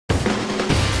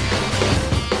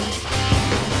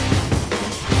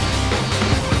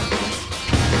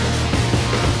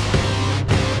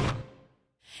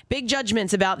Big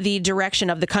judgments about the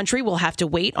direction of the country will have to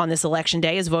wait on this election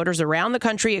day as voters around the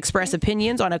country express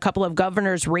opinions on a couple of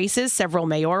governors' races, several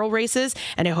mayoral races,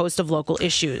 and a host of local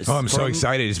issues. Oh, I'm so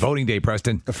excited. It's voting day,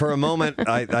 Preston. For a moment,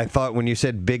 I thought when you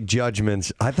said big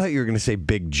judgments, I thought you were going to say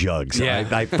big jugs. Yeah.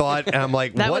 I thought, and I'm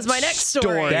like, that what was my next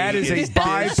story. That is a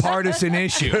bipartisan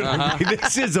issue.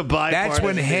 This is a bipartisan That's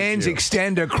when hands issue.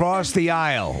 extend across the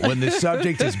aisle, when the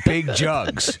subject is big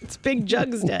jugs. It's Big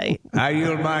Jugs Day. I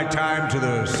yield my time to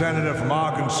the senator from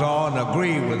Arkansas and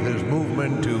agree with his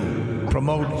movement to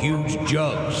promote huge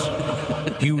jugs.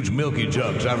 Huge milky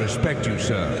jugs. I respect you,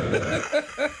 sir.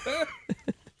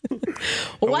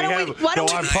 Well, why don't we?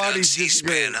 Tonight on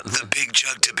C-SPAN, the big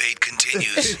jug debate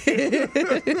continues.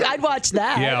 I'd watch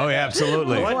that. Yeah,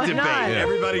 absolutely. What Why debate? not?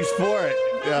 Everybody's for it.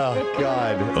 Oh,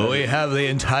 God. We have the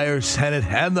entire Senate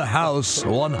and the House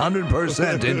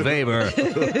 100% in favor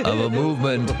of a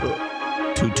movement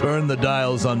to turn the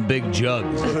dials on big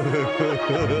jugs.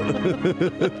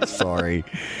 Sorry.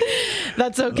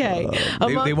 That's okay.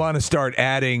 They want to start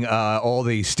adding all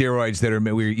the steroids that are,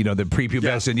 the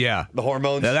prepubescent. Yeah. The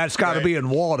hormones. Now, that's got to be in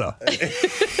water.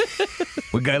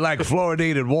 We got like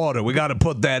fluoridated water. We got to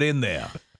put that in there.